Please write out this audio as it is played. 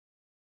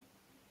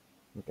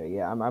Okay,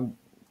 yeah, I'm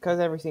because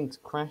everything's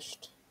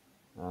crashed.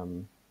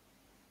 Um,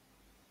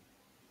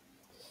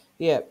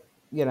 yeah,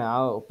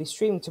 I'll be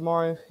streaming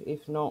tomorrow.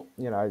 If not,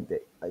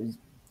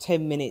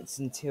 10 minutes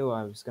until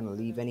I was gonna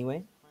leave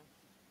anyway.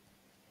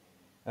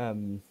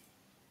 Um,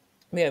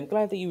 yeah, I'm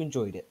glad that you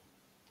enjoyed it.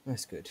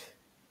 That's good.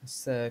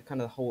 That's kind of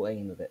the whole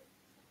aim of it.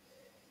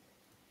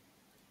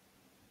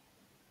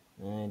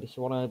 And if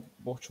you want to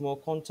watch more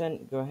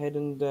content, go ahead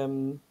and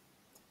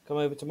come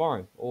over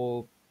tomorrow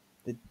or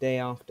the day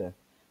after.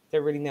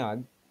 Don't really know. I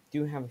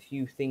do have a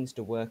few things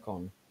to work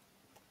on,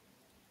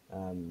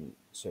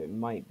 so it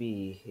might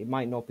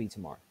not be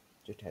tomorrow.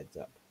 Just heads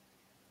up.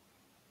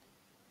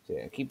 So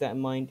yeah, keep that in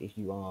mind if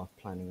you are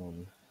planning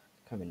on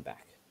coming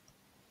back.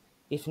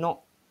 If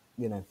not,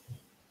 you know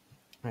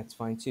that's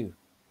fine too.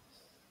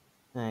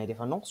 And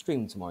if I'm not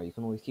streaming tomorrow, you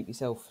can always keep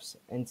yourself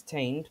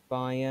entertained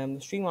by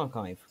the stream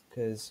archive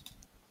because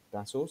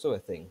that's also a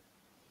thing.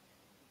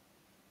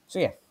 So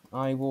yeah,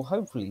 I will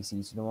hopefully see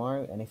you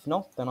tomorrow, and if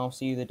not, then I'll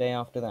see you the day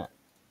after that.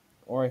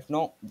 Or if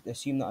not,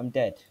 assume that I'm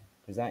dead,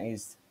 because that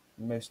is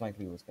most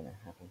likely what's going to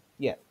happen.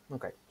 Yeah,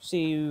 okay.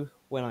 See you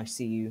when I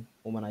see you,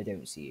 or when I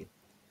don't see you.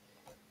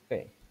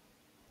 Okay.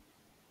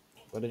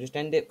 Gotta just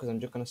end it, because I'm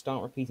just going to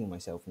start repeating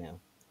myself now.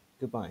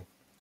 Goodbye.